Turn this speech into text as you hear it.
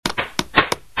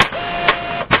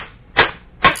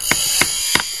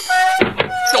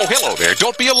hello there.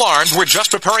 Don't be alarmed. We're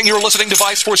just preparing your listening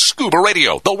device for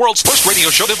ScubaRadio, the world's first radio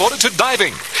show devoted to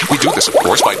diving. We do this, of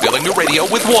course, by filling the radio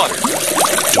with water.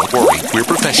 Don't worry, we're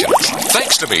professionals.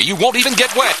 Thanks to me, you won't even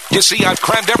get wet. You see, I've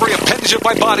crammed every appendage of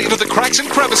my body into the cracks and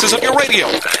crevices of your radio,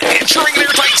 ensuring an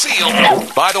airtight seal.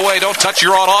 By the way, don't touch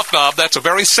your on-off knob. That's a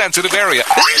very sensitive area.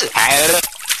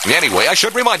 Anyway, I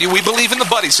should remind you, we believe in the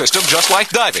buddy system just like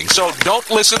diving, so don't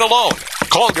listen alone.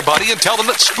 Call your buddy and tell them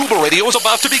that ScubaRadio is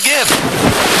about to begin.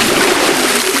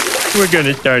 We're going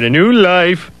to start a new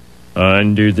life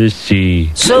under the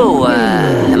sea. So,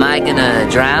 am I gonna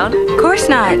drown? Of course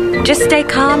not. Just stay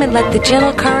calm and let the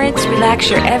gentle currents relax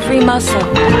your every muscle.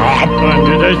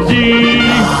 Under the sea.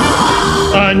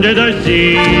 Under the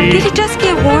sea. Did it just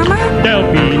get warmer?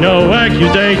 There'll be no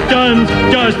accusations,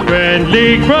 just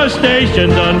friendly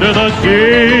crustaceans under the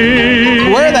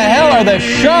sea. Where the hell are the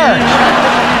sharks?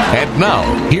 And now,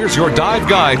 here's your dive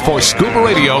guide for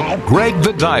ScubaRadio, Greg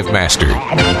the Divemaster.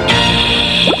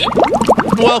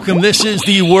 Welcome. This is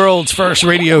the world's first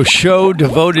radio show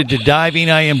devoted to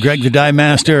diving. I am Greg the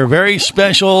Divemaster. A very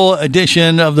special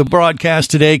edition of the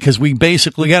broadcast today because we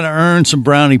basically got to earn some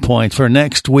brownie points for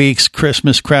next week's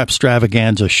Christmas Crap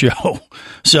Extravaganza show.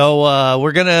 So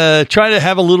we're going to try to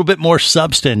have a little bit more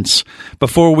substance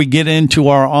before we get into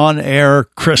our on-air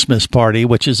Christmas party,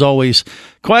 which is always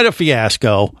quite a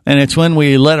fiasco. And it's when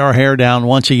we let our hair down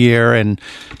once a year and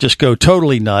just go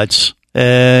totally nuts,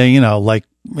 like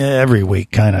every week,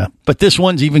 kind of. But this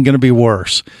one's even going to be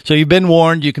worse. So you've been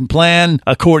warned. You can plan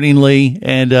accordingly,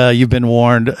 and you've been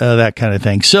warned, that kind of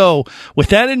thing. So with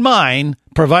that in mind,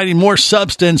 providing more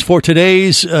substance for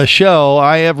today's show,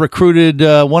 I have recruited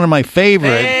one of my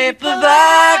favorite...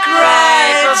 Paperback writer.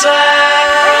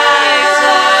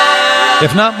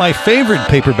 If not my favorite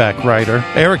paperback writer,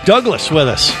 Eric Douglas with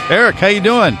us. Eric, how you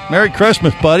doing? Merry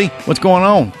Christmas, buddy. What's going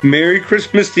on? Merry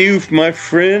Christmas to you, my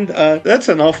friend. That's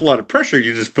an awful lot of pressure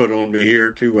you just put on me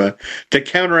here to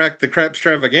counteract the crap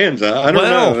extravaganza. I don't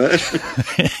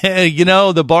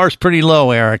know. The bar's pretty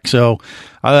low, Eric, so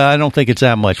I don't think it's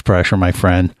that much pressure, my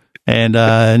friend. And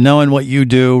knowing what you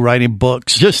do, writing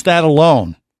books, just that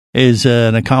alone is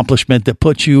an accomplishment that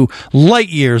puts you light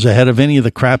years ahead of any of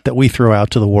the crap that we throw out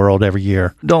to the world every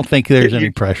year. Don't think there's any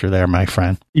pressure there, my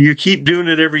friend. You keep doing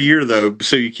it every year, though,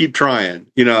 so you keep trying.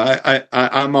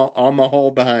 I'm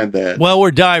all behind that. Well,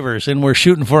 we're divers, and we're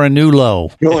shooting for a new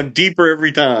low. Going deeper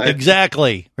every time.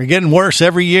 Exactly. We're getting worse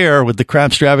every year with the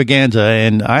crap extravaganza,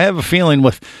 and I have a feeling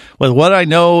with what I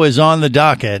know is on the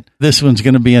docket, this one's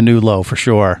going to be a new low for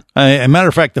sure. As a matter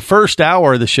of fact, the first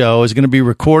hour of the show is going to be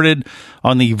recorded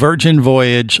on the Virgin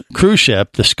Voyage cruise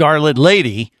ship, the Scarlet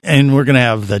Lady, and we're going to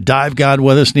have the dive god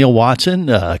with us, Neil Watson,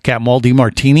 Captain Waldy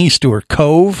Martini, Stuart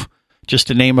Cove, just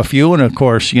to name a few. And of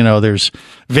course, there's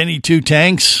Vinny Two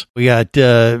Tanks. We got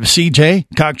CJ.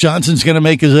 Cock Johnson's going to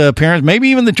make his appearance. Maybe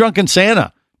even the Drunken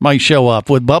Santa might show up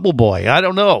with Bubble Boy. I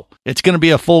don't know. It's going to be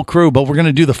a full crew, but we're going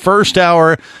to do the first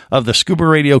hour of the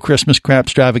ScubaRadio Christmas Crap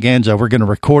Extravaganza. We're going to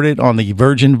record it on the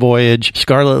Virgin Voyage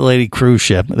Scarlet Lady cruise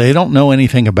ship. They don't know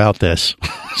anything about this,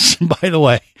 by the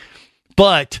way.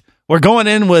 But we're going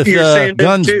in with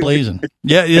guns blazing.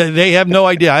 Yeah, they have no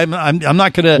idea. I'm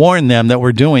not going to warn them that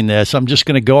we're doing this. I'm just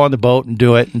going to go on the boat and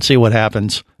do it and see what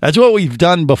happens. That's what we've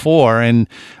done before, and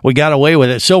we got away with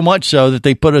it. So much so that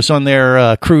they put us on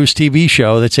their cruise TV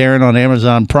show that's airing on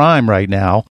Amazon Prime right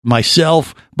now.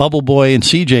 Myself, Bubble Boy, and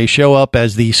CJ show up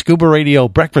as the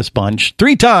ScubaRadio Breakfast Bunch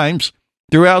 3 times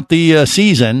throughout the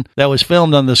season that was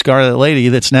filmed on the Scarlet Lady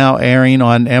that's now airing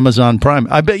on Amazon Prime.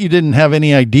 I bet you didn't have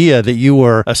any idea that you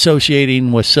were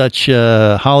associating with such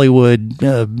Hollywood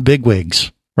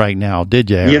bigwigs right now, did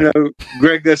you?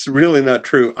 Greg, that's really not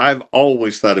true. I've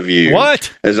always thought of you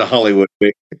as a Hollywood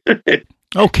big.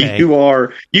 Okay. You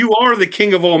are the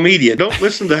king of all media. Don't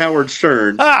listen to Howard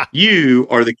Stern. You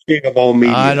are the king of all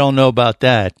media. I don't know about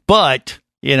that, but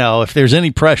if there's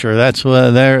any pressure, that's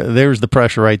there's the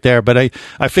pressure right there. But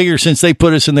I figure since they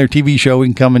put us in their TV show, we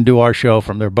can come and do our show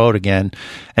from their boat again.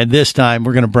 And this time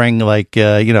we're going to bring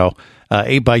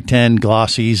 8x10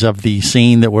 glossies of the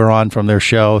scene that we're on from their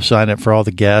show, sign it for all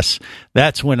the guests.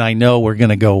 That's when I know we're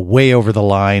going to go way over the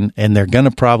line, and they're going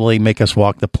to probably make us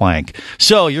walk the plank.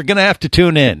 So you're going to have to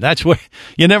tune in. That's where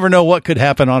you never know what could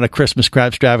happen on a Christmas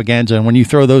Crap Extravaganza. And when you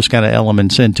throw those kind of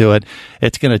elements into it,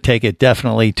 it's going to take it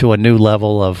definitely to a new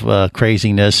level of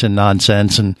craziness and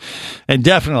nonsense, and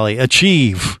definitely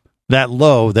achieve that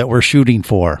low that we're shooting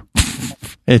for.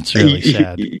 It's really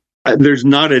sad. There's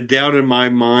not a doubt in my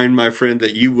mind, my friend,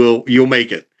 that you'll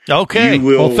make it. Okay.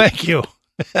 Well, thank you.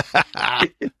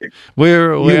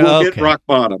 we'll hit rock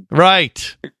bottom.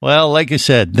 Right. Well, like I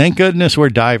said, thank goodness we're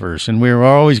divers, and we're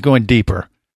always going deeper.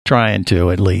 Trying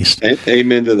to, at least.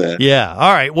 Amen to that. Yeah.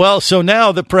 All right. Well, so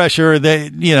now the pressure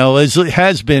that,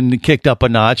 has been kicked up a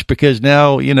notch because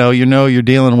now, you're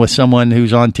dealing with someone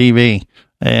who's on TV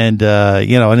and,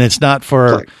 and it's not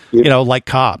for, like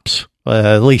cops,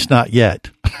 at least not yet.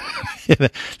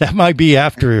 That might be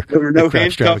after. There were no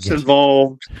handcuffs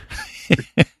involved.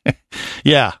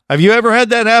 Yeah. Have you ever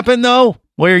had that happen though?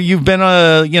 Where you've been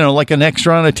like an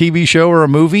extra on a TV show or a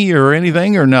movie or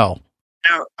anything, or no?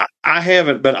 No, I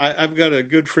haven't, but I've got a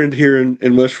good friend here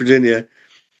in West Virginia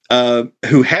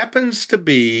who happens to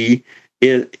be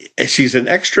she's an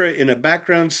extra in a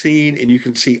background scene, and you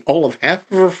can see all of half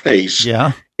of her face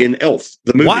in Elf,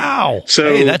 the movie. Wow.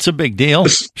 So hey, that's a big deal.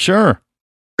 Sure.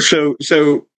 So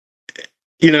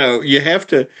you have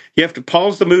to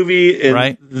pause the movie,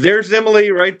 and there's Emily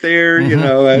right there,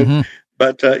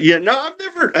 But I've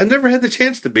never had the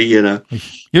chance to be,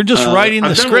 You're just writing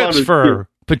the scripts for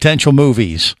potential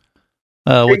movies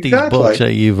with these books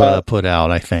that you've put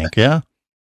out, I think. Yeah.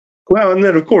 Well, and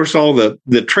then of course all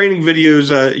the training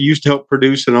videos I used to help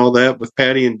produce and all that with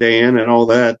Patty and Dan and all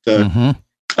that.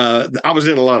 I was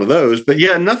in a lot of those, but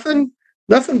nothing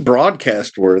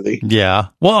broadcast worthy. Yeah.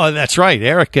 Well, that's right.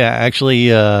 Eric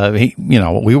actually,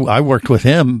 I worked with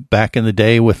him back in the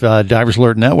day with Divers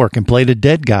Alert Network and played a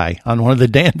dead guy on one of the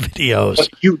Dan videos.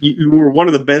 You were one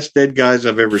of the best dead guys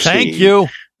I've ever seen. Thank you.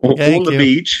 On the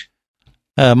beach.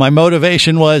 My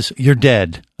motivation was, you're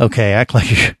dead. Okay. Act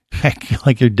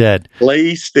like you're dead.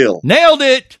 Lay still. Nailed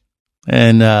it.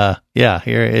 And,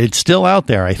 here it's still out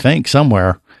there, I think,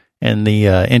 somewhere. And the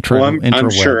intro. Well, I'm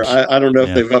sure. I don't know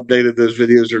if they've updated those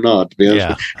videos or not. To be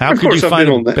honest, how could you find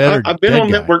a better? I've been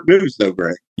on network news though,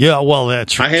 Greg. Yeah, well,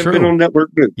 that's true. I have been on network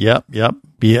news. Yep. Yeah,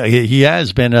 he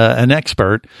has been an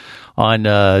expert on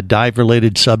dive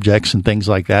related subjects and things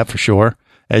like that for sure,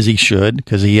 as he should,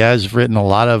 because he has written a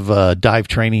lot of dive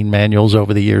training manuals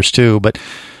over the years too. But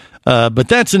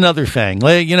that's another thing.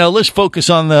 Let's focus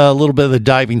on a little bit of the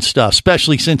diving stuff,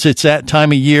 especially since it's that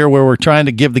time of year where we're trying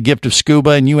to give the gift of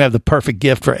scuba, and you have the perfect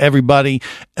gift for everybody,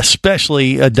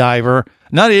 especially a diver.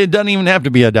 It doesn't even have to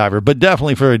be a diver, but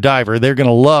definitely for a diver. They're going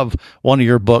to love one of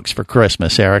your books for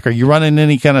Christmas, Eric. Are you running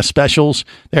any kind of specials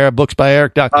there at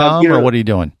booksbyeric.com, or what are you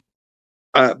doing?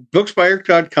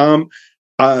 Booksbyeric.com.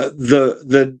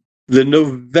 The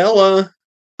novella,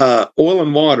 Oil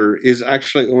and Water, is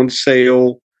actually on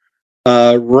sale.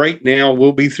 Right now,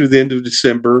 will be through the end of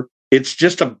December. It's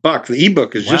just $1. The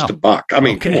ebook is just $1. I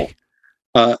mean,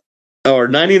 or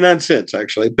 99 cents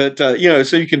actually. But so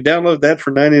you can download that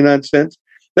for 99 cents.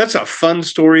 That's a fun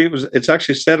story. It's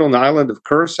actually set on the island of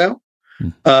Curacao.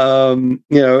 And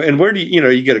where do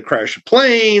you get a crash a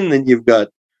plane? Then you've got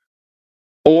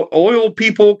oil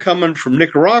people coming from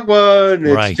Nicaragua, and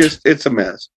it's a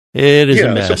mess. It is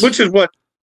a mess, which is what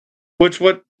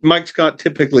Mike Scott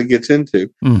typically gets into.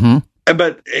 Mm-hmm.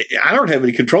 But I don't have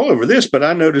any control over this, but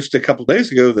I noticed a couple of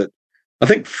days ago that I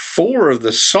think 4 of the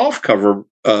softcover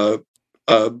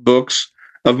books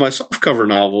of my softcover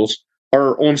novels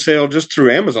are on sale just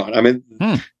through Amazon. I mean,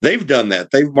 they've done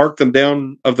that. They've marked them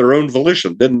down of their own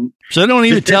volition. So they don't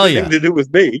even tell you. To do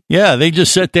with me. Yeah, they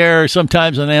just sit there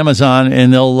sometimes on Amazon,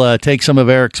 and they'll take some of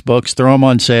Eric's books, throw them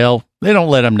on sale. They don't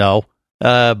let them know.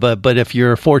 But if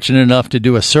you're fortunate enough to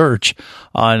do a search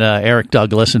on Eric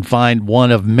Douglas and find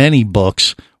one of many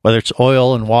books, whether it's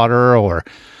Oil and Water or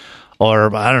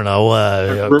I don't know.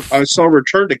 I saw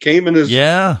Return to Cayman is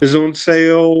on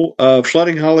sale.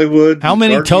 Flooding Hollywood. How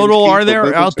many total are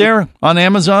there out there on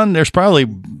Amazon? There's probably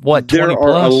 20 There are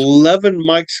plus? 11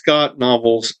 Mike Scott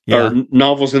novels, or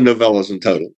novels and novellas in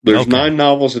total. There's 9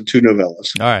 novels and 2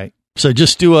 novellas. All right. So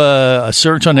just do a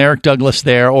search on Eric Douglas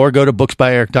there, or go to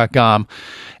booksbyeric.com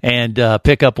and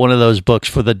pick up one of those books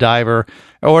for the diver.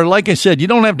 Or like I said, you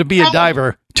don't have to be a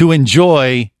diver to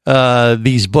enjoy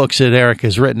these books that Eric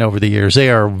has written over the years. They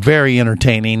are very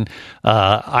entertaining,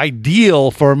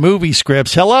 ideal for movie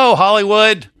scripts. Hello,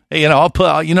 Hollywood. I'll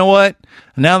put, you know what?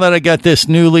 Now that I got this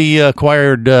newly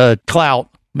acquired clout,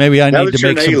 maybe I need to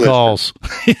make some calls.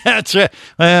 That's right.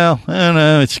 Well, I don't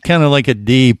know. It's kind of like a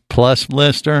D+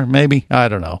 lister, maybe. I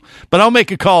don't know. But I'll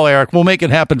make a call, Eric. We'll make it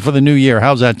happen for the new year.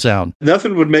 How's that sound?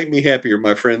 Nothing would make me happier,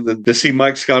 my friend, than to see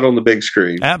Mike Scott on the big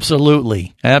screen.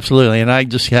 Absolutely. Absolutely. And I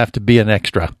just have to be an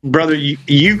extra. Brother,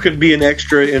 you could be an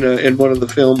extra in one of the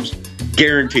films.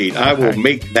 Guaranteed. I will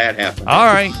make that happen. All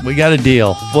right. We got a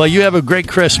deal. Well, you have a great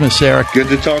Christmas, Eric. Good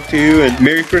to talk to you, and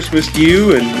Merry Christmas to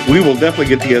you, and we will definitely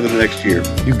get together next year.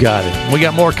 You got it. We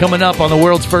got more coming up on the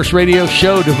world's first radio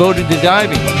show devoted to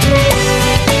diving.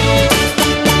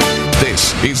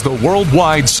 This is the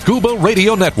Worldwide Scuba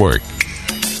Radio Network.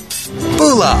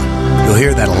 Bula! You'll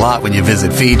hear that a lot when you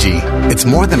visit Fiji. It's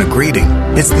more than a greeting.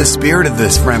 It's the spirit of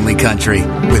this friendly country.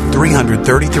 With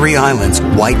 333 islands,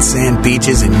 white sand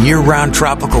beaches, and year-round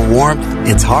tropical warmth,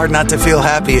 it's hard not to feel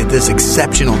happy at this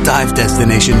exceptional dive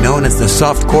destination known as the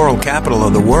soft coral capital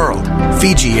of the world.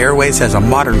 Fiji Airways has a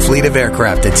modern fleet of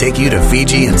aircraft to take you to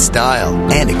Fiji in style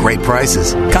and at great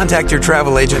prices. Contact your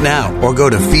travel agent now or go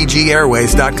to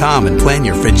FijiAirways.com and plan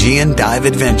your Fijian dive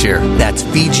adventure. That's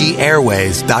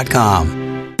FijiAirways.com.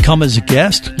 Come as a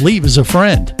guest, leave as a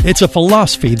friend. It's a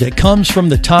philosophy that comes from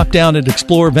the top down at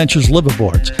Explorer Ventures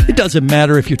liveaboards. It doesn't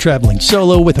matter if you're traveling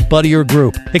solo, with a buddy, or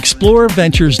group. Explorer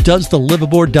Ventures does the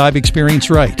liveaboard dive experience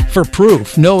right. For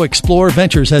proof, know Explorer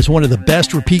Ventures has one of the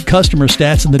best repeat customer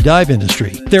stats in the dive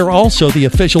industry. They're also the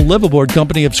official liveaboard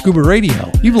company of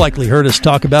ScubaRadio. You've likely heard us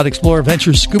talk about Explorer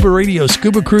Ventures ScubaRadio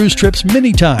scuba cruise trips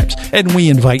many times, and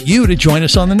we invite you to join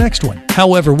us on the next one.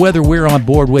 However, whether we're on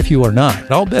board with you or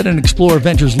not, I'll bet an Explorer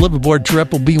Ventures liveaboard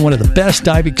trip will be one of the best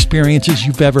dive experiences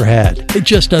you've ever had. It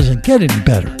just doesn't get any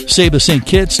better. Saba St.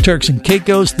 Kitts, Turks and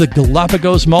Caicos, the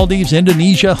Galapagos, Maldives,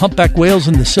 Indonesia, humpback whales,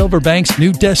 and the Silver Banks,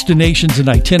 new destinations and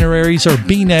itineraries are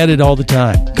being added all the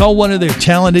time. Call one of their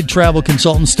talented travel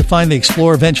consultants to find the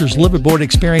Explorer Ventures liveaboard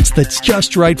experience that's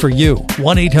just right for you.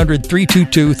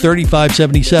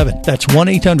 1-800-322-3577. That's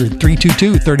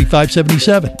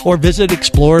 1-800-322-3577. Or visit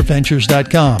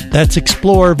explorerventures.com. That's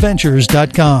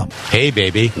explorerventures.com. Hey,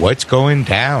 baby, what's going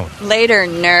down? Later,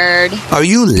 nerd. Are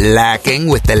you lacking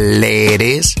with the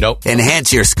ladies? Nope.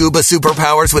 Enhance your scuba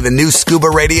superpowers with a new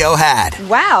ScubaRadio hat.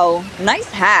 Wow,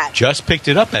 nice hat. Just picked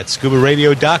it up at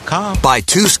ScubaRadio.com. Buy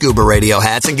 2 ScubaRadio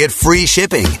hats and get free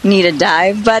shipping. Need a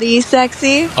dive buddy,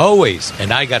 sexy? Always.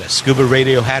 And I got a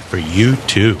ScubaRadio hat for you,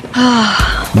 too.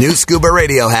 New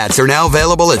ScubaRadio hats are now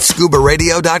available at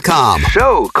ScubaRadio.com.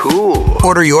 So cool.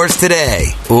 Order yours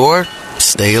today. Or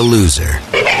stay a loser.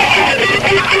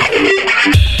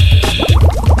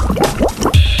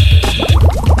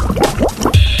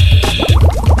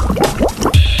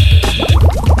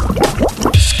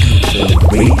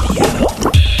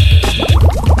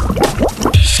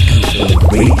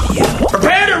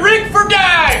 Prepare to rig for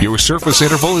dive! Your surface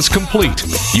interval is complete.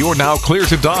 You're now clear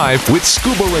to dive with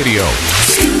ScubaRadio.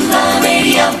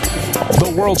 ScubaRadio.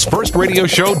 The world's first radio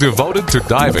show devoted to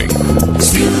diving.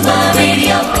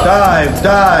 ScubaRadio. Dive,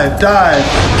 dive, dive.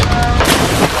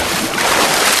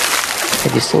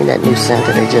 Have you seen that new scent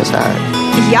that they just hired?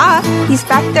 Yeah, he's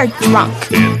back there drunk.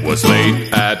 It was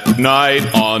late at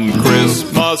night on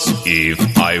Christmas Eve.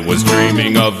 I was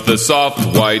dreaming of the soft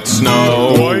white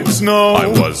snow. White snow. I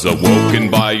was awoken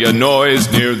by a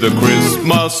noise near the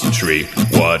Christmas tree.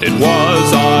 What it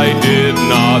was, I did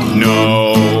not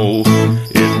know.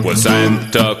 It was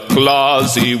Santa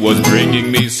Claus. He was bringing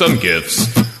me some gifts.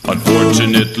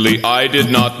 Unfortunately, I did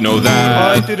not know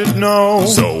that. I didn't know.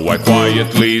 So I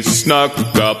quietly snuck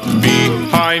up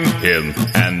behind him,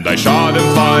 and I shot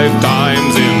him 5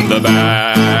 times in the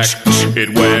back. It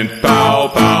went pow,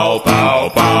 pow, pow,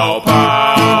 pow,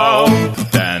 pow.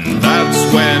 Then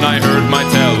that's when I heard my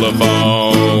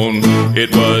telephone.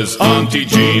 It was Auntie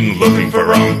Jean looking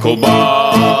for Uncle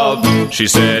Bob. She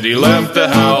said he left the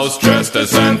house dressed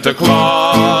as Santa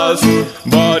Claus,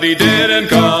 but he didn't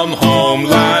come home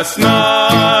last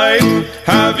night.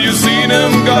 Have you seen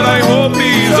him? God, I hope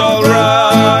he's all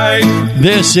right.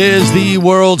 This is the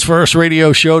world's first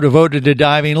radio show devoted to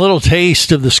diving. A little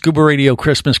taste of the ScubaRadio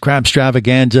Christmas Crab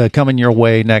Extravaganza coming your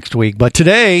way next week. But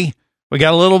today, we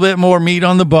got a little bit more meat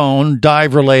on the bone,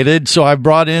 dive-related, so I've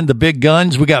brought in the big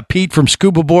guns. We got Pete from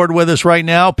ScubaBoard with us right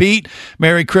now. Pete,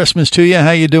 Merry Christmas to you.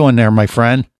 How you doing there, my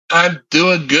friend? I'm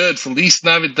doing good. Feliz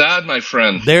Navidad, my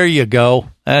friend. There you go.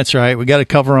 That's right. We got to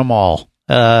cover them all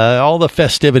the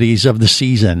festivities of the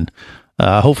season.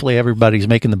 Hopefully everybody's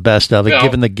making the best of it,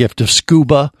 giving the gift of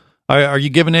scuba. Are you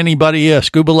giving anybody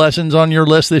scuba lessons on your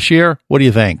list this year? What do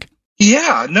you think?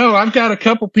 Yeah, no, I've got a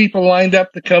couple people lined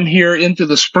up to come here into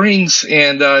the Springs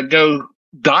and go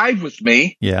dive with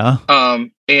me. Yeah.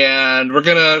 And we're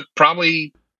going to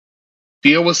probably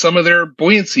deal with some of their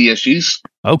buoyancy issues.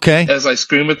 Okay. As I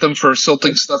scream at them for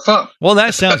silting stuff up. Well,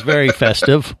 that sounds very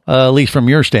festive, at least from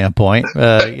your standpoint.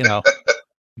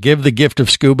 Give the gift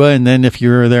of scuba, and then if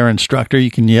you're their instructor,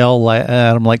 you can yell at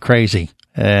them like crazy.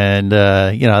 And,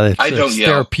 it's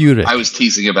therapeutic. I was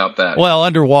teasing about that. Well,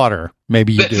 underwater,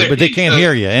 maybe you do, but they can't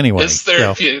hear you anyway. It's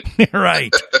therapeutic. So.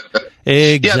 Right.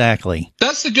 Exactly. Yeah,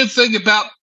 that's the good thing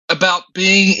about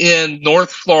being in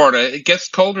North Florida. It gets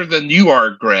colder than you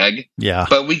are, Greg. Yeah.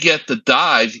 But we get to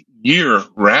dive year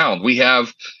round. We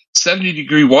have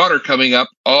 70-degree water coming up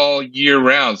all year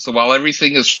round. So while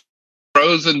everything is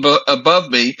frozen above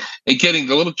me and getting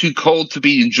a little too cold to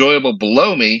be enjoyable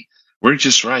below me, we're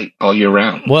just right all year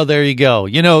round. Well, there you go.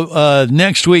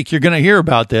 Next week you're going to hear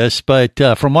about this, but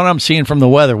from what I'm seeing from the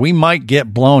weather, we might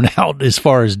get blown out as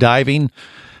far as diving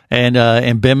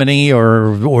and Bimini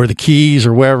or the Keys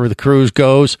or wherever the cruise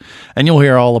goes, and you'll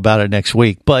hear all about it next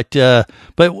week. But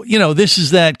this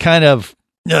is that kind of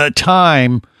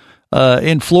time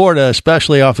in Florida,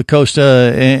 especially off the coast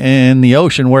in the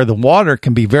ocean, where the water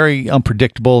can be very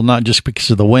unpredictable, not just because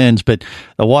of the winds, but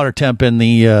the water temp in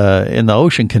the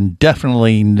ocean can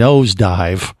definitely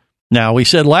nosedive. Now, we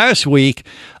said last week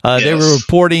they were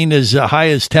reporting as high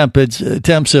as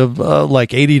temps of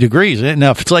like 80 degrees.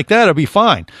 Now, if it's like that, it'll be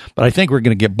fine. But I think we're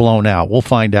going to get blown out. We'll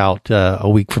find out a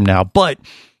week from now. But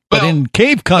in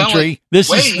cave country, this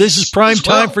is prime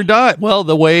time for dive. Well,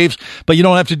 the waves, but you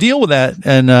don't have to deal with that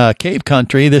in cave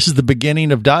country. This is the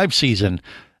beginning of dive season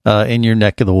in your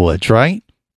neck of the woods, right?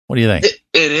 What do you think?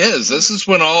 It is. This is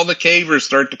when all the cavers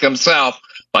start to come south.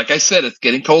 Like I said, it's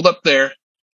getting cold up there.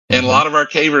 And a lot of our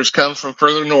cavers come from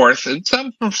further north and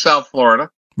some from South Florida.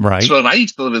 Right. So when I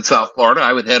used to live in South Florida,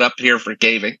 I would head up here for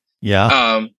caving.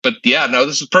 Yeah.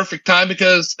 This is perfect time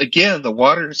because, again, the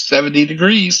water is 70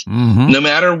 degrees no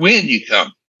matter when you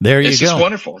come. There you go. It's just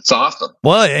wonderful. It's awesome.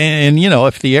 Well, and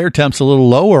if the air temp's a little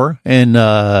lower and,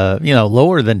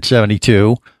 lower than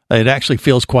 72, it actually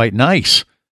feels quite nice.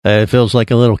 It feels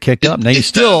like a little kicked up. Now, you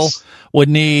still would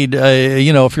need,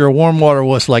 if you're a warm water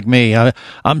wuss like me,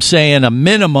 I'm saying a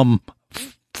minimum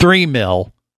 3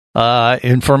 mil.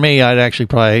 And for me, I'd actually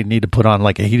probably need to put on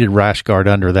like a heated rash guard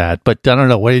under that. But I don't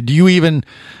know. Do you even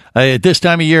at this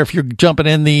time of year, if you're jumping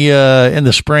in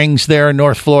the springs there in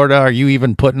North Florida, are you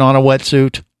even putting on a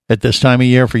wetsuit at this time of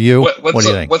year for you? What do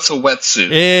you think? What's a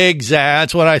wetsuit? Exactly.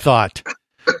 That's what I thought.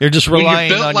 You're just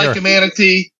relying you're built on like a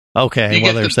manatee. Okay, you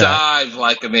well, get there's to that. dive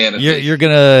like a manatee. You're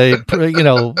gonna,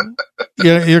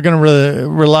 you're gonna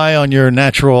rely on your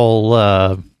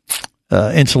natural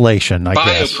insulation, I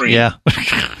guess. Yeah.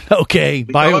 Okay.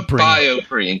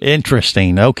 Bioprene.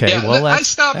 Interesting. Okay. Yeah, well, I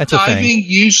stop diving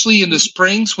usually in the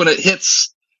springs when it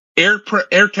hits air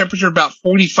temperature about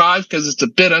 45 because it's a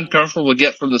bit uncomfortable to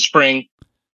get from the spring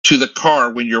to the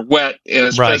car when you're wet, and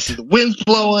especially the wind's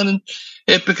blowing, and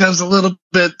it becomes a little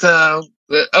bit above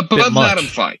that. I'm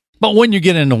fine. But when you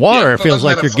get in the water, it feels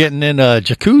like you're getting in a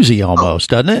jacuzzi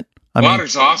almost, doesn't it?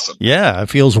 Water's awesome. Yeah, it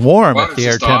feels warm if the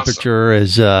air temperature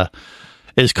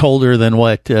is colder than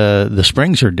what the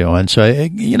springs are doing. So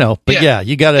you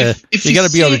gotta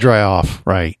be able to dry off,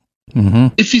 right? Mm-hmm.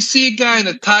 If you see a guy in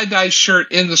a tie-dye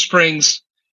shirt in the springs,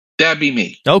 that'd be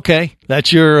me. Okay,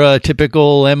 that's your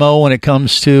typical MO when it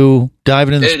comes to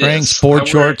diving in the springs. Board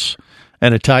shorts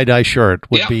and a tie-dye shirt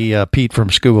would be Pete from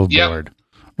ScubaBoard.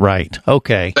 Right.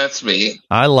 Okay. That's me.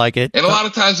 I like it. And a lot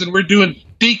of times when we're doing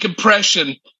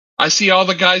decompression, I see all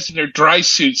the guys in their dry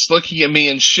suits looking at me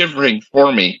and shivering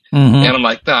for me. Mm-hmm. And I'm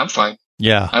like, no, I'm fine.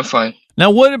 Yeah. I'm fine. Now,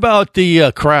 what about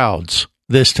the crowds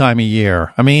this time of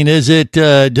year? I mean, is it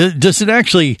does it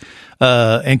actually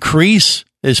increase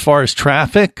as far as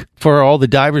traffic for all the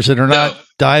divers that are not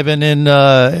diving in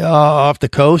off the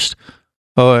coast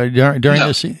during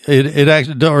this? It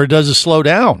actually, or does it slow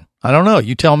down? I don't know.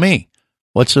 You tell me.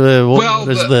 What's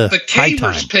the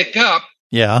cavers pick up?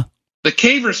 Yeah. The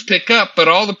cavers pick up, but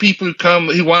all the people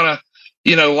who want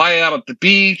to, lie out at the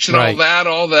beach and all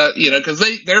that, because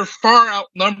they're far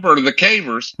outnumbered the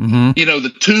cavers,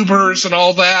 the tubers and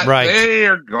all that, they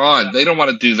are gone. They don't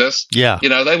want to do this. Yeah.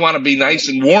 They want to be nice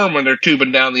and warm when they're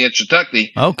tubing down the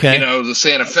Inchitucky. Okay. The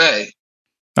Santa Fe.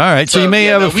 All right. So you may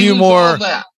have a few more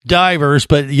divers,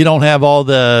 but you don't have all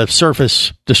the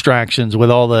surface distractions with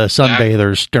all the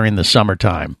sunbathers during the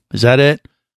summertime. Is that it?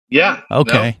 Yeah.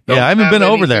 Okay. I haven't been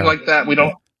over there like that. We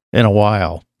don't in a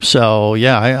while. So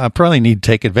I probably need to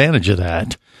take advantage of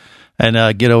that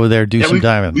and get over there, do some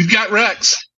diving. We've got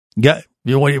wrecks. Wait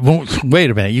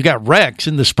a minute. You got wrecks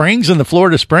in the springs, in the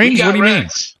Florida Springs? What do you mean?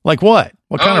 Like what?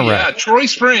 What kind of wreck? Troy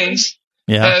Springs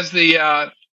has the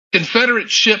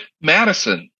Confederate ship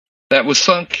Madison that was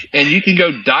sunk, and you can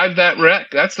go dive that wreck.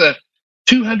 That's a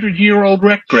 200-year-old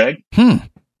wreck, Greg.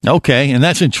 Okay, and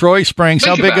that's in Troy Springs.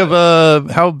 How big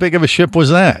of a ship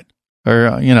was that?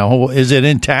 Or is it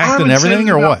intact and everything,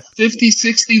 or what? 50,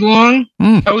 60 long.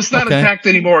 Oh, it's not intact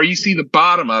anymore. You see the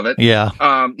bottom of it. Yeah.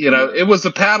 It was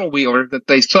a paddle wheeler that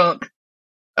they sunk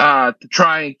to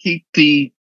try and keep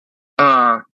the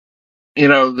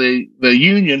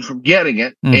Union from getting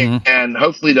it, and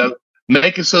hopefully to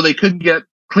make it so they couldn't get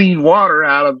clean water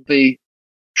out of the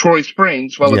Troy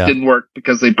Springs. Well, it didn't work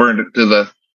because they burned it to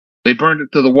the They burned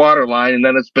it to the water line, and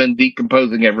then it's been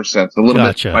decomposing ever since, a little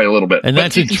bit by a little bit. And but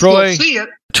that's in you can Troy. still see it.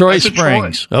 Troy That's in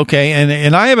Springs. Okay.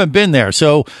 And I haven't been there.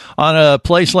 So on a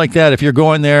place like that, if you're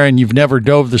going there and you've never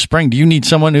dove the spring, do you need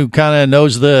someone who kind of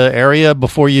knows the area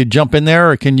before you jump in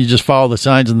there, or can you just follow the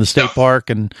signs in the state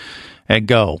park and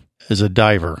go as a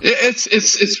diver?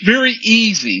 It's very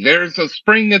easy. There's a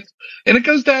spring and it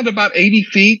goes down to about 80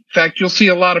 feet. In fact, you'll see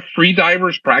a lot of free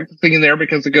divers practicing in there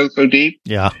because it goes so deep.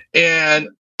 Yeah. And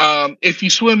if you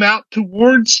swim out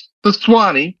towards the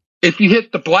Swanee, if you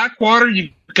hit the black water,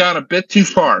 you've gone a bit too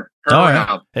far. All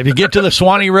right. If you get to the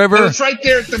Swanee River, and it's right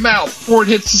there at the mouth. Before it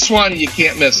hits the Swanee, you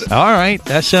can't miss it. All right.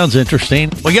 That sounds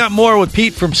interesting. We got more with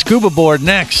Pete from ScubaBoard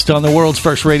next on the world's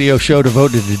first radio show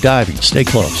devoted to diving. Stay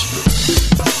close.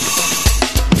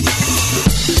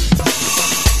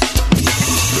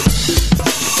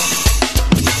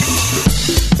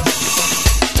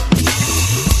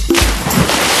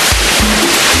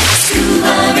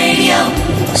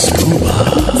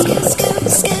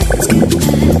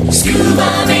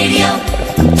 Scuba Radio.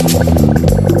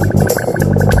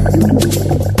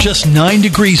 Just 9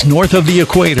 degrees north of the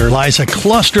equator lies a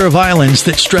cluster of islands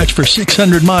that stretch for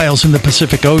 600 miles in the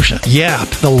Pacific Ocean. Yap,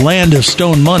 the land of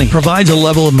stone money, provides a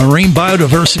level of marine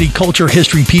biodiversity, culture,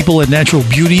 history, people, and natural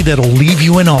beauty that'll leave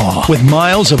you in awe. With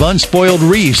miles of unspoiled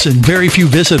reefs and very few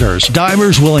visitors,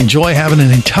 divers will enjoy having an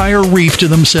entire reef to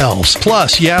themselves.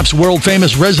 Plus, Yap's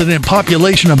world-famous resident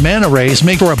population of manta rays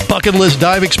make for a bucket list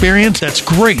dive experience that's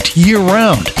great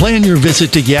year-round. Plan your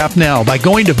visit to Yap now by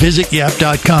going to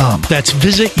visityap.com. That's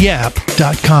visityap.com.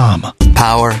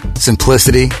 Power,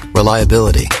 simplicity,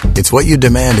 reliability. It's what you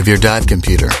demand of your dive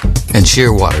computer. And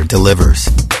Shearwater delivers.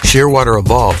 Shearwater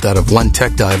evolved out of one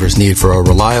tech diver's need for a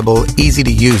reliable,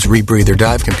 easy-to-use rebreather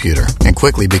dive computer and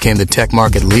quickly became the tech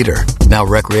market leader. Now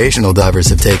recreational divers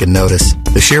have taken notice.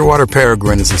 The Shearwater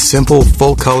Peregrine is a simple,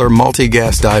 full-color,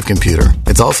 multi-gas dive computer.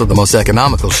 It's also the most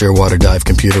economical Shearwater dive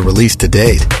computer released to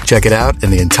date. Check it out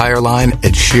and the entire line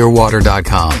at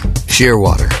Shearwater.com.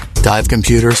 Shearwater. Dive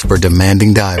computers for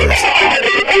demanding divers.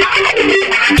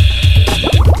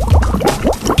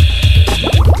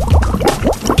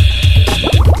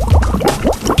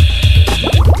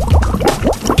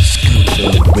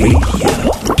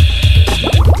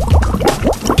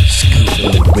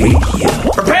 Scuba Radio.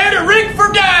 Prepare to rig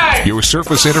for dive! Your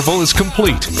surface interval is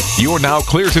complete. You're now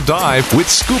clear to dive with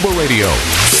Scuba Radio.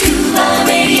 Scuba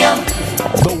Radio.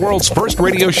 The world's first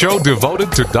radio show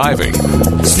devoted to diving.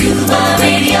 Scuba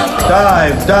Radio.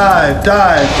 Dive, dive,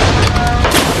 dive.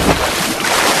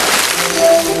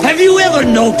 Have you ever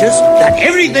noticed that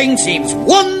everything seems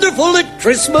wonderful at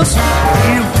Christmas?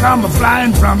 You come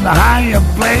flying from the higher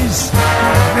place,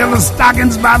 fill the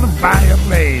stockings by the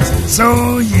fireplace.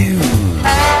 So you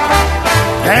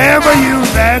ever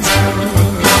use that school?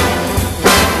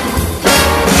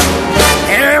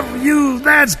 Ever use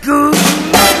that school?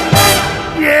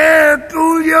 Yeah,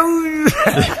 cool, yo.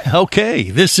 Okay,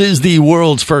 this is the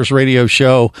world's first radio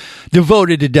show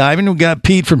devoted to diving. We've got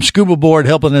Pete from ScubaBoard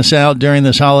helping us out during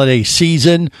this holiday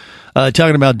season,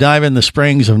 talking about diving the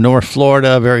springs of North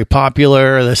Florida, very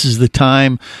popular. This is the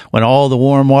time when all the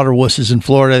warm water wusses in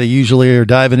Florida, they usually are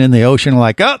diving in the ocean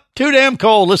like, oh, too damn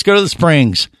cold, let's go to the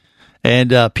springs.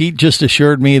 And Pete just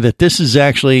assured me that this is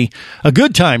actually a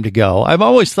good time to go. I've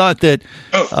always thought that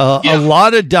a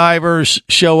lot of divers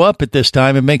show up at this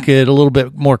time and make it a little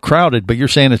bit more crowded, but you're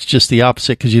saying it's just the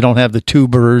opposite because you don't have the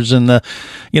tubers and the,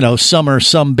 summer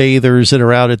sunbathers that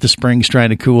are out at the springs trying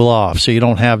to cool off. So you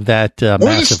don't have that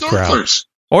massive crowd.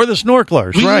 Or the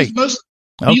snorkelers, right.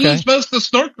 We use most of the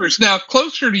snorkelers. Now,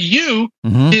 closer to you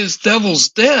is Devil's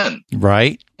Den.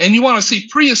 Right. And you want to see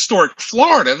prehistoric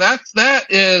Florida. That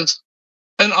is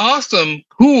an awesome,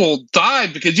 cool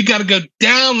dive because you got to go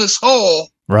down this hole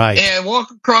and walk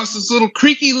across this little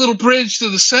creaky little bridge to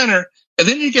the center, and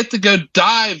then you get to go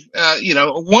dive, a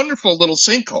wonderful little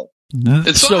sinkhole.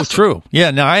 It's so awesome. True. Yeah,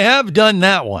 now I have done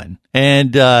that one,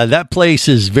 and that place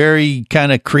is very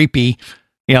kind of creepy.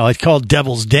 It's called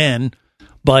Devil's Den,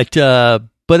 but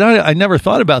I never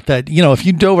thought about that. If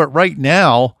you dove it right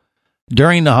now,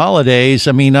 during the holidays,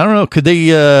 I mean, I don't know, could they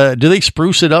do they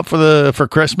spruce it up for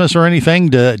Christmas or anything?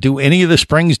 Do any of the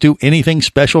springs do anything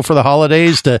special for the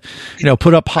holidays to,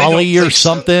 put up holly or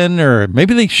something? So. Or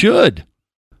maybe they should.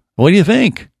 What do you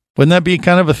think? Wouldn't that be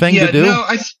kind of a thing to do? No,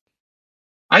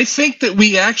 I think that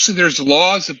there's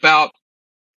laws about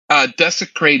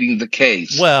desecrating the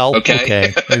caves. Well,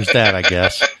 okay. There's that, I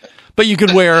guess. But you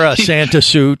could wear a Santa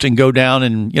suit and go down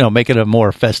and, make it a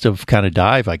more festive kind of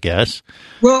dive, I guess.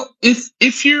 Well,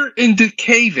 if you're into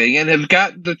caving and have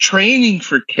got the training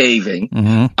for caving,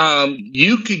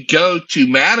 you could go to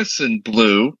Madison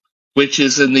Blue which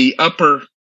is in the upper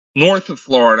north of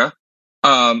Florida,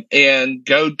 and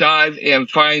go dive and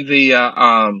find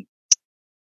the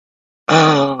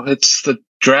it's the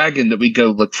dragon that we go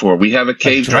look for. We have a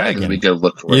cave dragon we go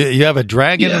look for. You have a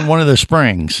dragon in one of the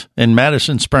springs in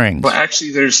Madison Springs. Well,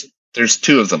 actually, there's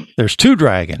two of them. There's two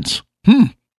dragons.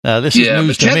 This is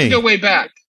news but you to me. have to go way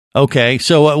back. Okay,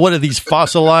 so what are these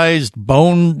fossilized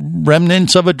bone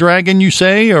remnants of a dragon, you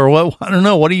say? Or what? I don't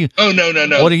know. What are you? Oh, no.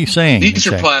 What are you saying? These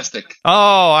are plastic.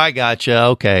 Oh, I gotcha.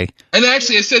 Okay. And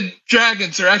actually, I said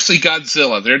dragons are actually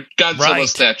Godzilla. They're Godzilla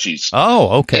statues.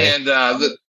 Oh, okay. And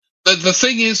the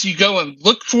thing is, you go and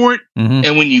look for it, Mm-hmm.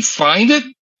 and when you find it,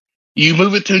 you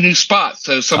move it to a new spot.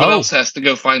 So someone else has to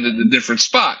go find it in a different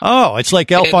spot. Oh, it's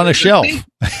like Elf on a Shelf.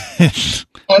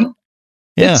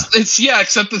 Yeah.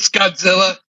 Except it's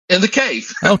Godzilla in the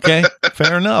cave. Okay,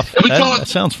 fair enough. That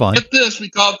sounds fun. Get this, we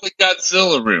call it the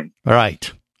Godzilla room. All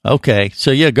right. Okay,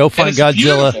 so go find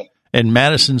Godzilla in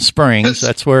Madison Springs.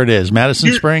 That's where it is.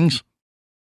 Madison Springs?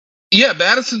 Yeah,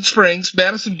 Madison Springs,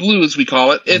 Madison Blue as we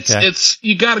call it. It's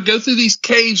you got to go through these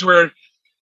caves where,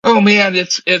 oh man,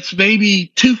 it's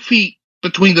maybe 2 feet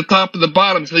between the top and the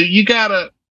bottom. So you got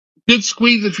a good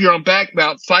squeeze if you're on back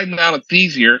mount. Side mount, it's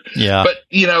easier. Yeah. But,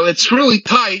 it's really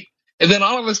tight. And then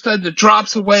all of a sudden it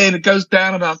drops away and it goes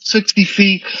down about 60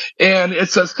 feet. And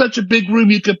it's such a big room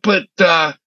you could put,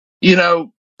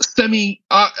 semi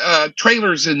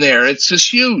trailers in there. It's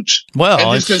just huge. Well,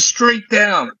 and just goes straight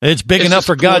down. It's big enough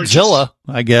for gorgeous. Godzilla,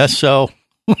 I guess. So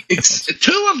it's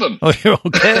two of them.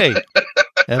 Okay.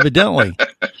 Evidently.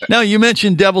 Now, you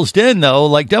mentioned Devil's Den, though.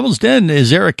 Like Devil's Den,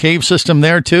 is there a cave system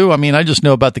there, too? I mean, I just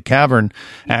know about the cavern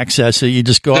access. So you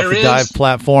just go off the dive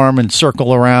platform and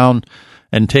circle around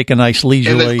and take a nice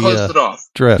leisurely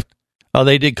drift. Oh,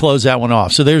 they did close that one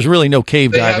off. So there's really no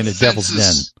cave diving at Devil's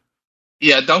Den.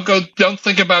 Yeah, don't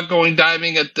think about going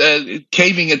diving at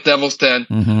caving at Devil's Den.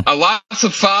 Mm-hmm. Lots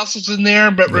of fossils in there,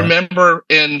 but remember,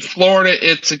 in Florida,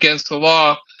 it's against the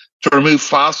law to remove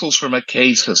fossils from a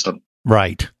cave system.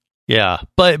 Right. Yeah.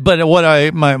 But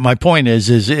what my point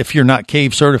is if you're not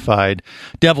cave certified,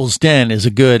 Devil's Den is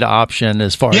a good option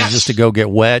as far as just to go get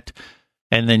wet,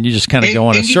 and then you just kind of go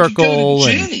in a circle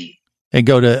and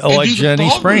go to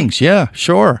Jenny Springs. Yeah,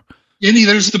 sure. Jenny,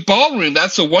 there's the ballroom.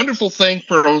 That's a wonderful thing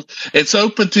it's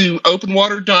open to open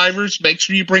water divers. Make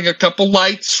sure you bring a couple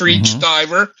lights for each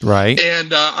diver. Right.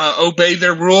 And obey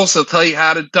their rules. They'll tell you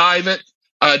how to dive it.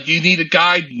 Do you need a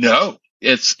guide? No.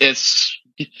 It's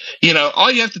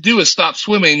all you have to do is stop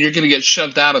swimming and you're going to get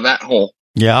shoved out of that hole.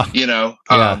 Yeah. The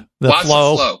lots of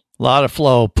flow. A lot of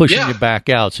flow pushing you back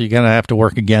out. So you're going to have to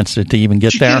work against it to even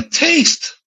get there.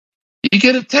 You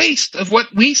get a taste of what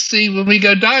we see when we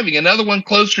go diving. Another one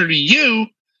closer to you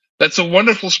that's a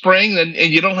wonderful spring, and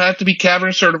you don't have to be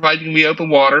cavern certified. You can be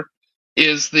open water,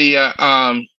 is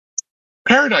the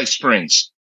Paradise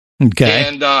Springs. Okay.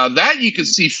 And that you can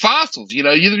see fossils.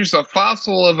 There's a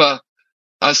fossil of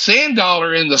a sand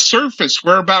dollar in the surface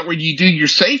where you do your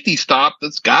safety stop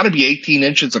that's got to be 18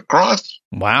 inches across.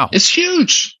 Wow. It's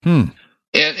huge. And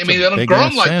they don't grow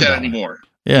them like that anymore.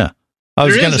 Yeah. I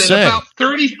was going to say. About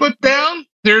 30 foot down,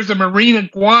 there's a marine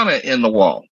iguana in the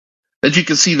wall that you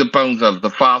can see the bones of, the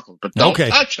fossils, but don't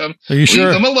touch them. Are you sure?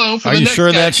 Leave them alone for Are the you next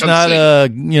sure guy that's not a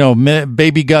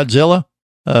baby Godzilla,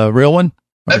 a real one?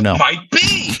 Or that no? Might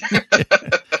be.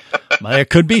 There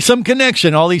could be some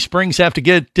connection. All these springs have to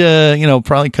get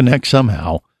probably connect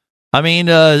somehow. I mean,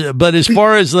 but as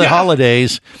far as the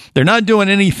holidays, they're not doing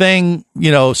anything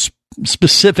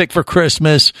specific for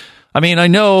Christmas. I mean, I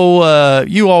know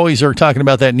you always are talking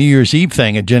about that New Year's Eve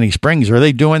thing at Jenny Springs. Are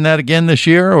they doing that again this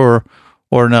year, or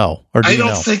no? Or I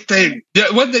don't think they.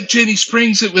 It wasn't at Jenny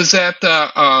Springs. It was at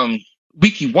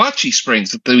Weekiwachi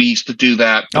Springs that they used to do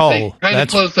that. But they kind of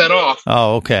closed that off.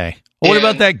 Oh, okay. What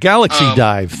about that Galaxy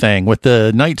Dive thing with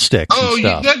the nightsticks and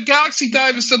stuff? That Galaxy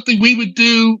Dive is something we would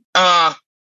do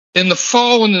in the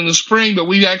fall and in the spring, but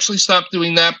we actually stopped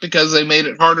doing that because they made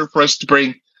it harder for us to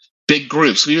bring big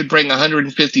groups. We would bring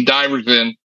 150 divers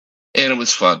in, and it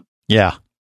was fun. Yeah.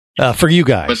 For you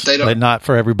guys, but not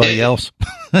for everybody else.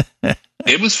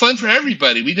 It was fun for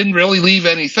everybody. We didn't really leave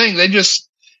anything. They just,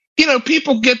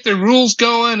 people get their rules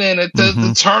going, and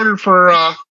it's harder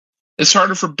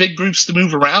for big groups to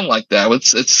move around like that.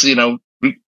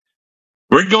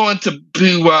 We're going to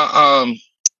do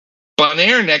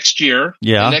Bonaire next year.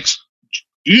 Yeah. Next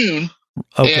June.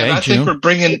 Okay. And I think we're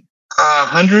bringing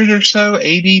 100 or so,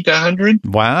 80 to 100.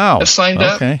 Wow. Have signed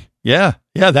up. Okay. Yeah.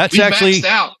 Yeah. That's we actually maxed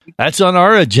out. That's on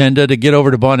our agenda to get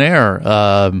over to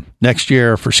Bonaire next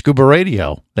year for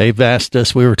ScubaRadio. They've asked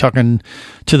us, we were talking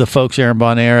to the folks there in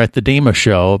Bonaire at the Dima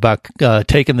show about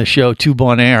taking the show to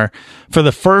Bonaire for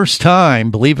the first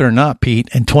time, believe it or not, Pete,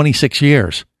 in 26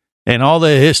 years. In all the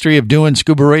history of doing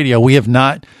ScubaRadio, we have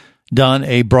not done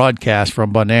a broadcast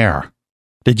from Bonaire.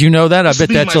 Did you know that? I bet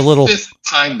that's a little fifth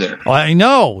time there. I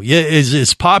know. Is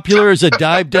as popular as a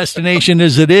dive destination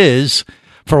as it is,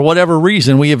 for whatever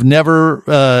reason, we have never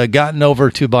gotten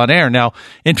over to Bonaire. Now,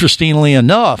 interestingly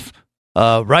enough,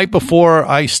 right before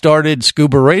I started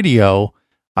ScubaRadio,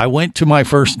 I went to my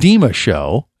first Dima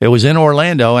show. It was in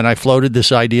Orlando, and I floated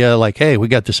this idea like, hey, we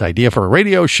got this idea for a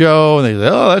radio show. And they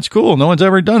said, oh, that's cool. No one's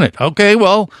ever done it. Okay,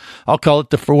 well, I'll call it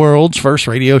the world's first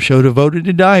radio show devoted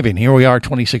to diving. Here we are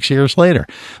 26 years later.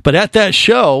 But at that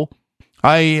show,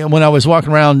 when I was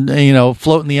walking around,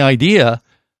 floating the idea,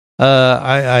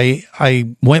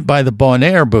 I went by the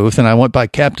Bonaire booth, and I went by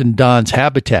Captain Don's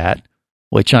Habitat,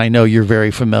 which I know you're very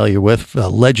familiar with, a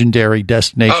legendary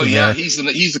destination. Oh, yeah, there.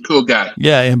 he's a cool guy.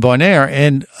 Yeah, in Bonaire,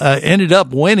 and ended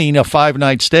up winning a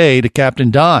 5-night stay to Captain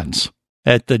Don's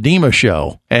at the Dima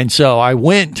show. And so I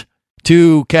went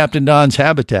to Captain Don's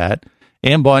Habitat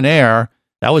in Bonaire.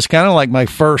 That was kind of like my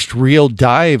first real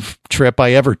dive trip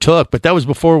I ever took, but that was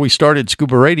before we started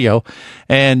ScubaRadio.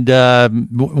 And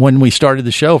when we started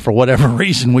the show, for whatever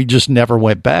reason, we just never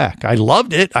went back. I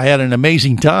loved it. I had an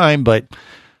amazing time, but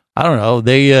I don't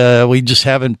know. We just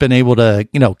haven't been able to,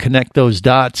 connect those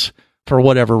dots for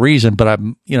whatever reason. But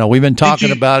we've been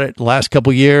talking about it the last couple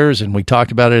of years, and we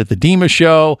talked about it at the Dima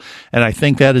show, and I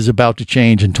think that is about to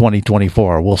change in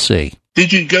 2024. We'll see.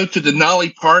 Did you go to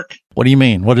Denali Park? What do you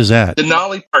mean? What is that?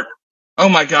 Denali Park. Oh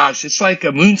my gosh, it's like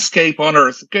a moonscape on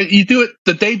Earth. You do it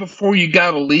the day before you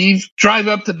got to leave. Drive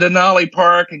up to Denali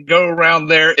Park and go around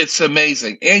there. It's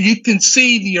amazing, and you can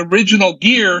see the original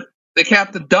gear that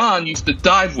Captain Don used to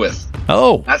dive with.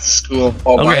 Oh. That's cool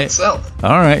all by itself. All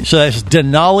right. So that's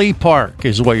Denali Park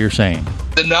is what you're saying.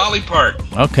 Denali Park.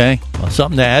 Okay. Well,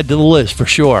 something to add to the list for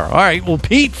sure. All right. Well,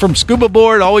 Pete from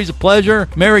ScubaBoard, always a pleasure.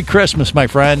 Merry Christmas, my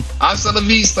friend. Hasta la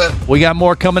vista. We got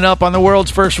more coming up on the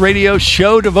world's first radio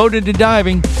show devoted to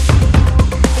diving.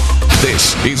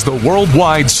 This is the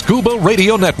Worldwide Scuba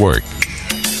Radio Network.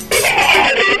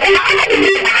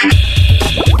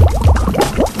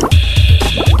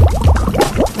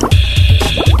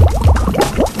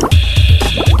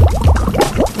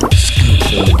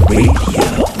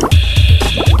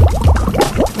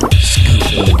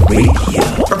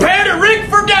 Prepare to rig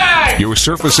for dive! Your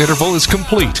surface interval is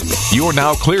complete. You're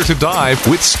now clear to dive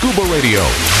with ScubaRadio.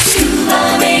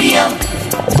 ScubaRadio.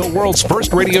 The world's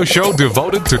first radio show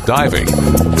devoted to diving.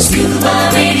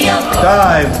 ScubaRadio.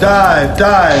 Dive, dive,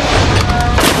 dive.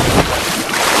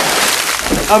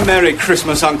 A Merry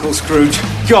Christmas, Uncle Scrooge.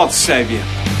 God save you.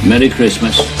 Merry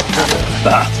Christmas.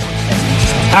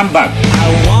 Humbug.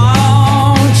 I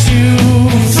want you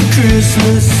for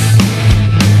Christmas.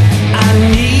 I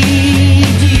need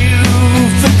you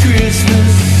for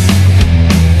Christmas.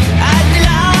 I'd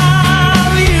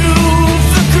love you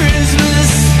for Christmas.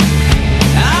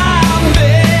 I'm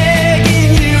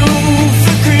begging you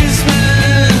for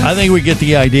Christmas. I think we get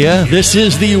the idea. This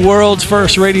is the world's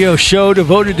first radio show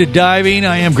devoted to diving.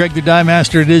 I am Greg the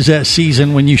Divemaster. It is that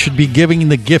season when you should be giving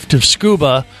the gift of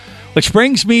scuba, which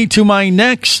brings me to my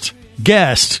next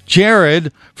guest,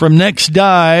 Jared from Next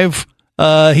Dive.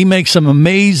 He makes some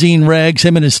amazing regs,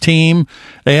 him and his team.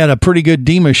 They had a pretty good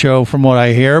Dima show from what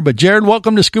I hear. But Jared,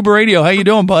 welcome to ScubaRadio. How you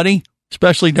doing, buddy?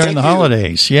 Especially during the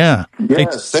holidays. Yeah.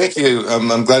 Yes, thank you.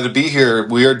 I'm glad to be here.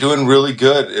 We are doing really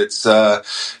good. It's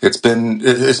been,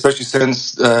 especially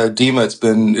since Dima,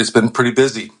 it's been pretty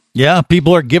busy. Yeah,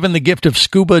 people are given the gift of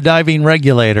scuba diving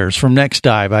regulators from Next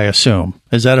Dive, I assume.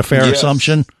 Is that a fair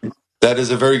assumption? That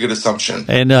is a very good assumption.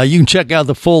 And you can check out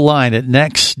the full line at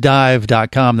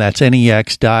nextdive.com. That's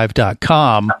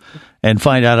nexdive.com. And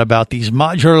find out about these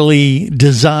modularly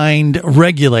designed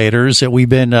regulators that we've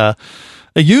been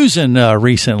using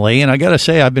recently. And I got to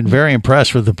say, I've been very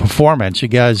impressed with the performance. You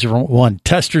guys won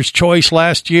Tester's Choice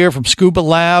last year from Scuba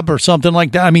Lab or something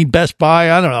like that. I mean, Best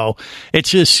Buy, I don't know.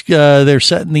 It's just they're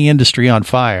setting the industry on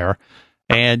fire.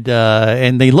 And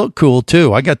they look cool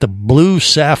too. I got the blue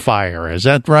sapphire. Is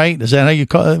that right? Is that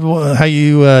how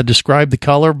you describe the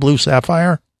color, blue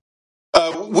sapphire?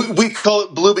 We call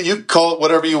it blue, but you call it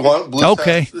whatever you want. Blue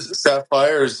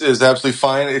sapphire is absolutely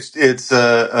fine. It's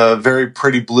a very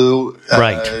pretty blue,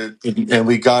 right? And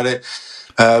we got it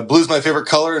blue's my favorite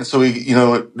color, and so we,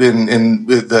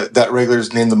 that regular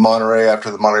is named the Monterey after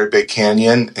the Monterey Bay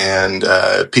Canyon, and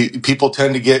people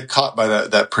tend to get caught by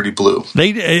that pretty blue.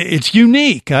 It's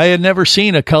unique. I had never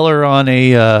seen a color on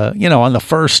on the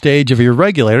first stage of your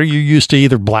regulator. You're used to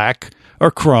either black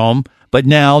or chrome. But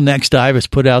now Next Dive has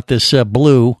put out this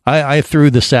blue. I threw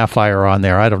the sapphire on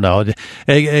there. I don't know. It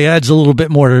adds a little bit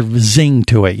more zing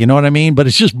to it. You know what I mean? But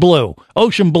it's just blue,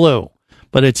 ocean blue.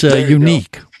 But it's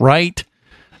unique, right?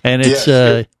 And it's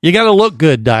you got to look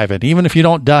good diving, even if you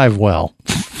don't dive well.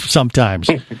 Sometimes,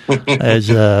 as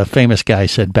a famous guy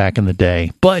said back in the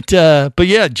day. But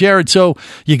yeah, Jared, so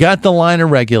you got the line of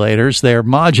regulators. They're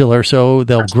modular, so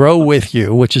they'll grow with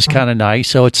you, which is kind of nice.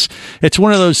 So it's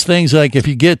one of those things, like if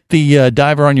you get the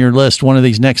diver on your list, one of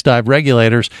these Next Dive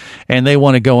regulators, and they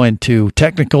want to go into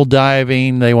technical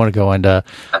diving, they want to go into,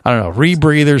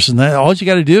 rebreathers, and that, all you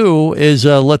got to do is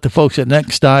let the folks at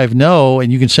Next Dive know,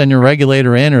 and you can send your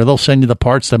regulator in, or they'll send you the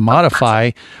parts that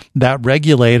modify that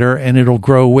regulator, and it'll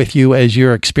grow with you as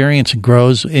your experience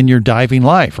grows in your diving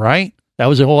life, right? That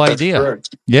was the whole idea.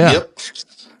 Correct. Yeah. Yep.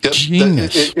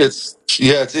 Genius.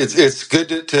 It's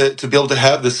good to be able to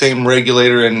have the same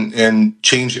regulator and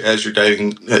change as your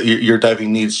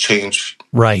diving needs change.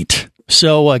 Right.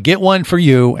 So get one for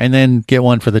you, and then get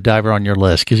one for the diver on your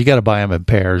list, because you got to buy them in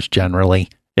pairs generally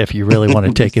if you really want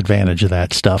to take advantage of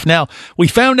that stuff. Now, we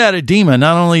found out at DEMA,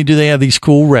 not only do they have these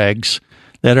cool regs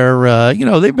that are,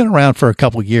 they've been around for a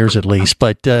couple of years at least,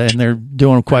 but and they're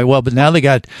doing quite well. But now you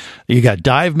got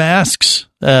dive masks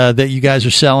that you guys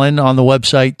are selling on the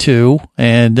website too,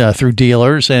 and through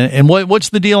dealers. And what's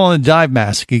the deal on the dive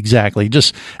mask exactly?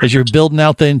 Just as you're building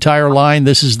out the entire line,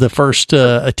 this is the first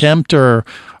attempt, or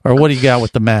what do you got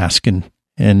with the mask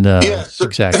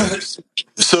exactly?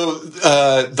 So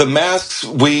the masks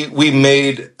we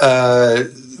made.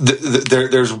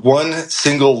 There's one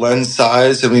single lens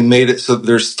size, and we made it so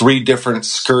there's 3 different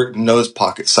skirt and nose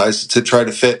pocket sizes to try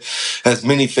to fit as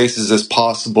many faces as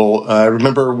possible. I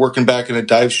remember working back in a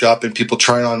dive shop and people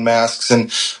trying on masks,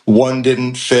 and one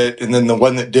didn't fit, and then the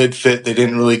one that did fit they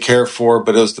didn't really care for,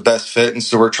 but it was the best fit, and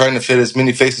so we're trying to fit as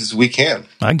many faces as we can.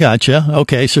 I gotcha.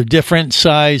 Okay, so different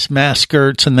size mask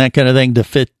skirts and that kind of thing to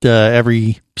fit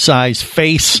every size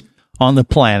face on the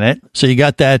planet. So you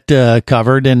got that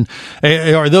covered. And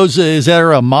is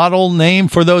there a model name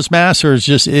for those masks, or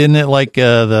isn't it like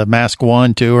the mask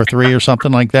 1, 2, or 3 or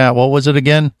something like that? What was it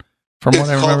again? From what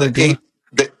I remember,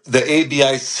 the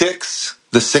ABI 6,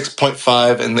 the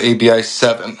 6.5, and the ABI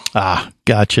 7. Ah,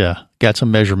 gotcha. Got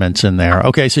some measurements in there.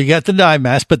 Okay, so you got the dive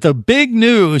mask, but the big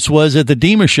news was at the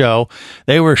DEMA show,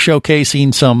 they were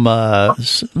showcasing some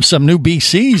new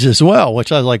BCs as well,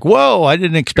 which I was like, whoa, I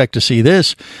didn't expect to see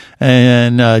this.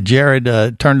 And Jared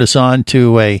turned us on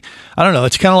to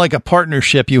it's kind of like a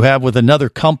partnership you have with another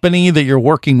company that you're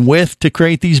working with to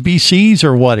create these BCs,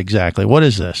 or what exactly? What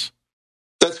is this?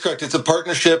 That's correct. It's a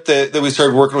partnership that we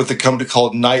started working with a company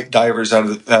called Night Divers out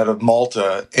of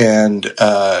Malta, and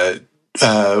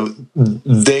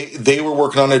they were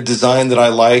working on a design that I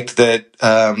liked that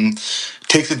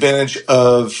takes advantage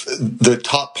of the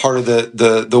top part of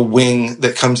the wing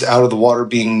that comes out of the water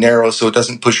being narrow, so it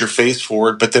doesn't push your face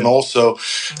forward, but then also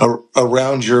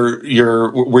around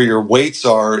your where your weights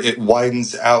are, it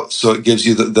widens out, so it gives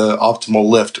you the optimal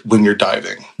lift when you're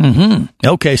diving. Mm-hmm.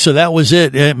 Okay, so that was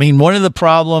it. I mean, one of the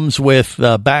problems with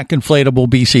back inflatable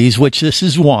BCs, which this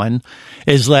is one,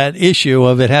 is that issue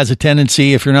of it has a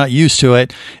tendency, if you're not used to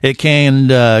it, it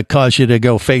can cause you to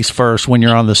go face first when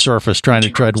you're on the surface trying to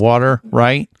tread water,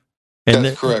 right? And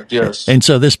that's correct, yes. And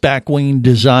so this back wing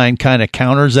design kind of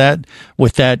counters that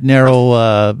with that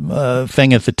narrow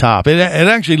thing at the top. It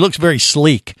actually looks very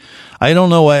sleek. I don't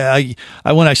know. I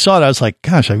when I saw it, I was like,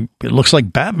 gosh, it looks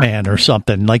like Batman or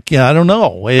something. Like, I don't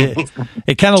know.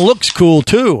 It kind of looks cool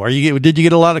too. Did you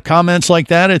get a lot of comments like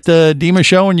that at the DEMA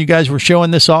show when you guys were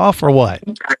showing this off, or what?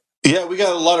 Yeah, we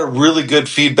got a lot of really good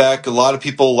feedback. A lot of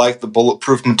people like the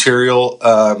bulletproof material.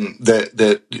 Like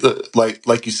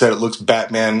you said, it looks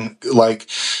Batman-like.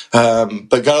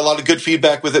 But got a lot of good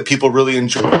feedback with it. People really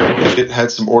enjoyed it. It had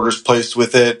some orders placed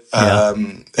with it.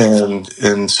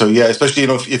 And so yeah, especially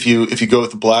if you go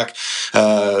with the black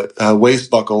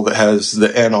waist buckle that has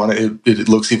the N on it, it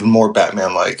looks even more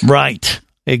Batman-like. Right.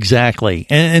 Exactly.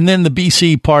 And then the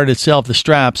BC part itself, the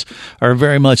straps, are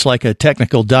very much like a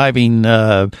technical diving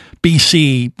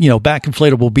BC, back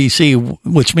inflatable BC,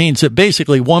 which means that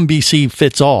basically one BC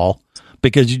fits all,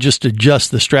 because you just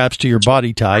adjust the straps to your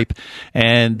body type,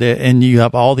 and you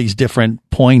have all these different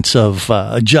points of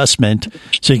adjustment,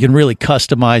 so you can really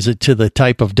customize it to the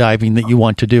type of diving that you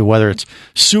want to do, whether it's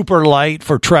super light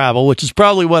for travel, which is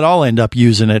probably what I'll end up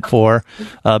using it for,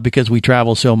 because we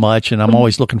travel so much, and I'm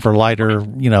always looking for lighter,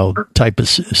 type of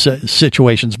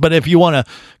situations. But if you want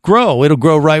to grow, it'll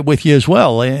grow right with you as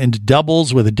well, and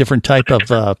doubles with a different type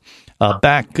of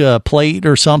back plate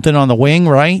or something on the wing,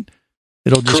 right?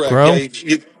 It'll just grow.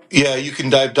 Yeah, you can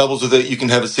dive doubles with it. You can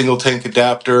have a single tank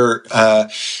adapter.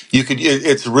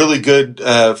 It's really good,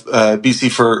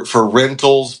 BC, for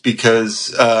rentals,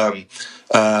 because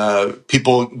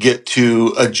people get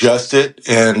to adjust it,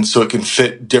 and so it can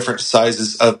fit different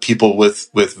sizes of people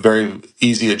with very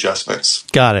easy adjustments.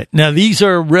 Got it. Now, these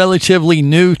are relatively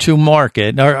new to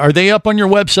market. Are they up on your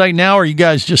website now? Or are you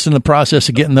guys just in the process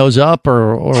of getting those up,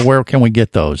 or where can we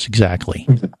get those exactly?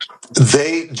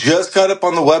 They just got up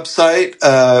on the website.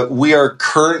 We are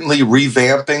currently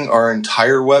revamping our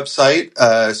entire website,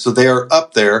 so they are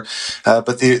up there.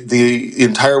 But the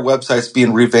entire website's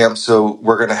being revamped, so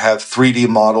we're going to have 3D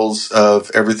models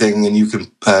of everything, and you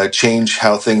can change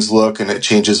how things look, and it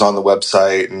changes on the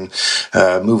website, and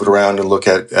move it around and look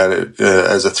at it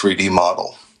as a 3D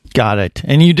model. Got it.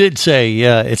 And you did say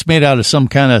it's made out of some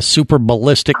kind of super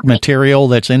ballistic material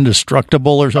that's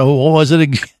indestructible, or so. What was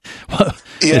it?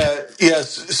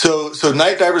 Yes. So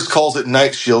Night Divers calls it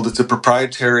Night Shield. It's a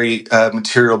proprietary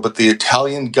material, but the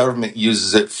Italian government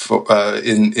uses it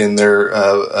in their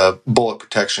bullet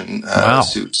protection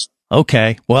suits.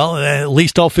 Okay. Well, at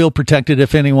least I'll feel protected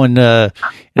if anyone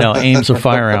aims a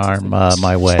firearm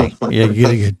my way. You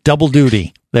get double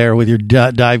duty there with your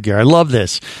dive gear. I love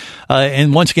this.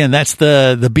 And once again, that's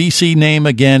the BC name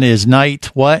again is Night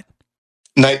what?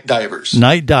 Night Divers.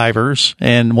 Night Divers.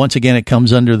 And once again, it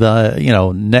comes under the,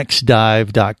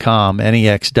 nexdive.com,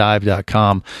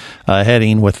 nexdive.com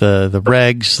heading with the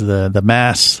regs, the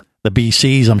masks, the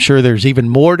BCs. I'm sure there's even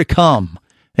more to come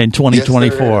in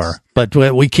 2024. Yes, but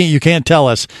you can't tell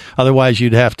us, otherwise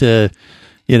you'd have to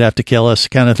kill us,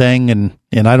 kind of thing. And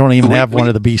I don't even have one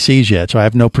of the BCs yet, so I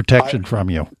have no protection from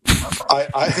you.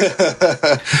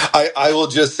 I will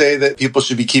just say that people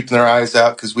should be keeping their eyes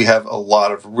out, because we have a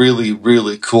lot of really,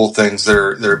 really cool things that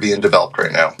are being developed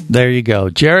right now. There you go.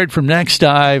 Jared from Next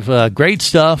Dive. Great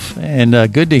stuff,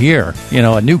 and good to hear.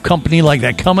 A new company like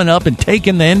that coming up and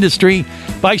taking the industry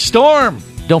by storm.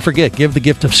 Don't forget, give the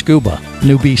gift of SCUBA.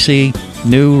 New BC,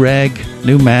 new reg,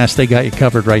 new mask. They got you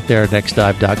covered right there at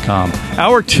nexdive.com.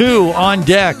 Hour 2 on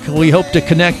deck. We hope to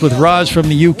connect with Roz from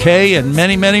the UK and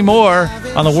many, many more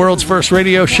on the world's first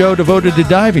radio show devoted to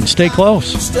diving. Stay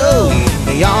close.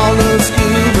 Hey, all love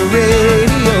Scuba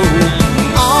Radio.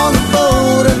 On the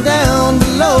boat or down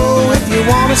below, if you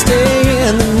want to stay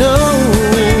in the know.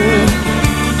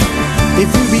 If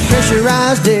you be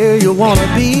pressurized there, you'll want to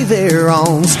be there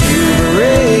on Scuba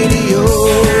Radio.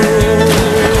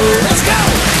 Let's go!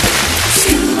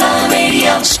 Scuba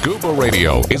Radio. Scuba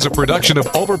Radio is a production of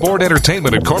Overboard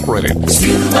Entertainment Incorporated.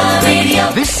 Scuba Radio.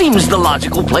 This seems the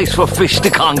logical place for fish to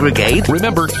congregate.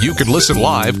 Remember, you can listen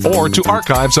live or to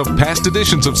archives of past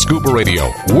editions of Scuba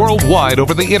Radio worldwide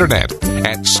over the internet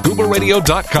at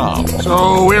ScubaRadio.com.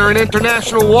 So we're in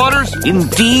international waters?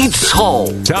 Indeed so.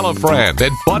 Tell a friend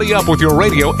and buddy up with your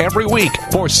radio every week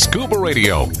for Scuba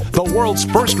Radio, the world's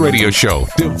first radio show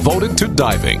devoted to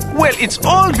diving. Well, it's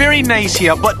all very nice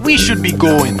here, but we should be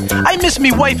going. I miss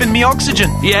me wife and me oxygen.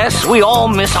 Yes, we all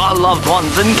miss our loved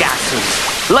ones and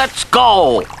gases. Let's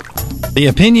go. The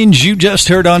opinions you just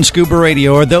heard on Scuba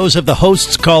Radio are those of the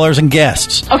hosts, callers, and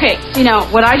guests. Okay,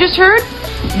 what I just heard?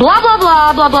 Blah, blah,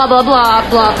 blah, blah, blah, blah, blah,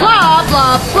 blah, blah,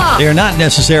 blah, blah. They are not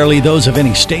necessarily those of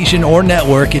any station or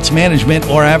network, its management,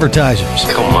 or advertisers.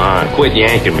 Come on, quit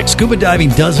yanking me. Scuba diving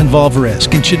does involve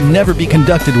risk and should never be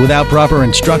conducted without proper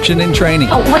instruction and training.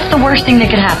 Oh, what's the worst thing that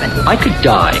could happen? I could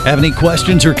die. Have any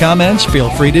questions or comments? Feel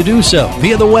free to do so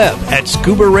via the web at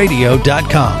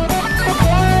ScubaRadio.com.